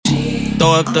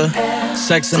throw up the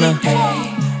sex in her. And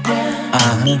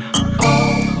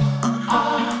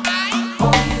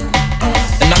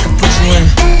I can put you in.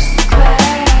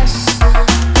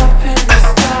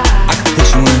 I can put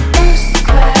you in.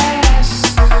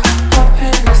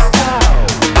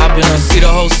 I can see the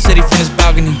whole city from this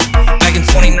balcony. Back in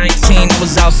 2019, I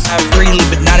was outside freely,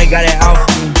 but now they got it out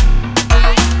for me.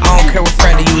 I don't care what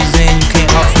frat you was in, you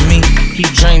can't offer me. Keep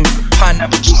dreaming,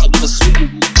 pineapple juice, a little sweet.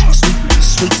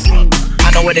 I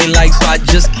know what they like, so I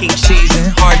just keep cheesing.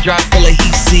 Hard drive full of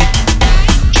heat seek.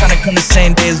 Tryna come the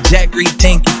same day as Jack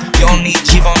rethinking. You don't need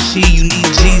Givenchy, you need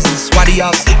Jesus. Why do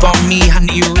y'all sleep on me? I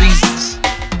need reasons.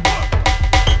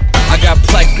 I got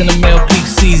plex in the mail peak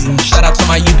season. Shout out to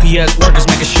my UPS workers,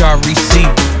 making sure I receive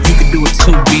it. You can do it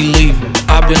too, believe it.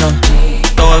 I've been a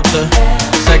throw up the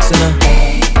sex in her.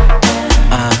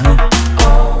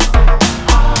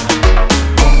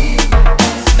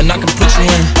 And I can put you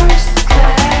in.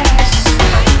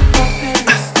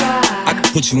 I can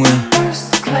put you in.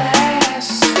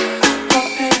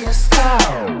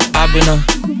 I've been a.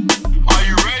 Are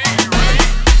you ready?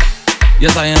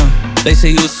 Yes, I am. They say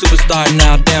you a superstar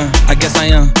now, damn, I guess I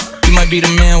am. You might be the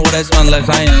man, well that's unless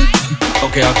I am.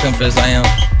 Okay, I'll confess I am.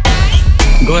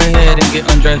 Go ahead and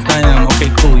get undressed, I am.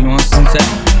 Okay, cool, you want sunset?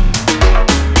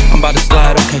 I'm about to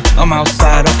slide, okay, I'm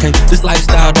outside, okay. This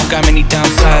lifestyle don't got many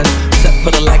downsides. Except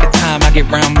for the lack of time I get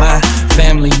round my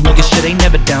family. Nigga shit ain't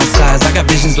never downsized. I got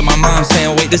visions of my mom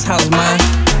saying, wait, this house mine.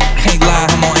 Can't lie,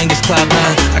 I'm on Angus Cloud 9.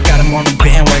 I got him on the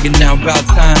bandwagon now, about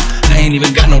time. I ain't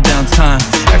even got no downtime.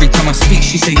 Every time I speak,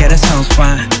 she say, yeah, that sounds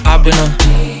fine. I've been a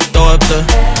throw up the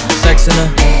sex in her.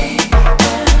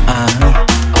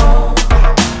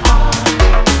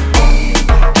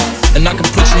 And I can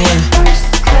put you in.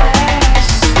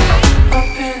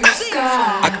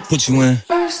 I can put you in.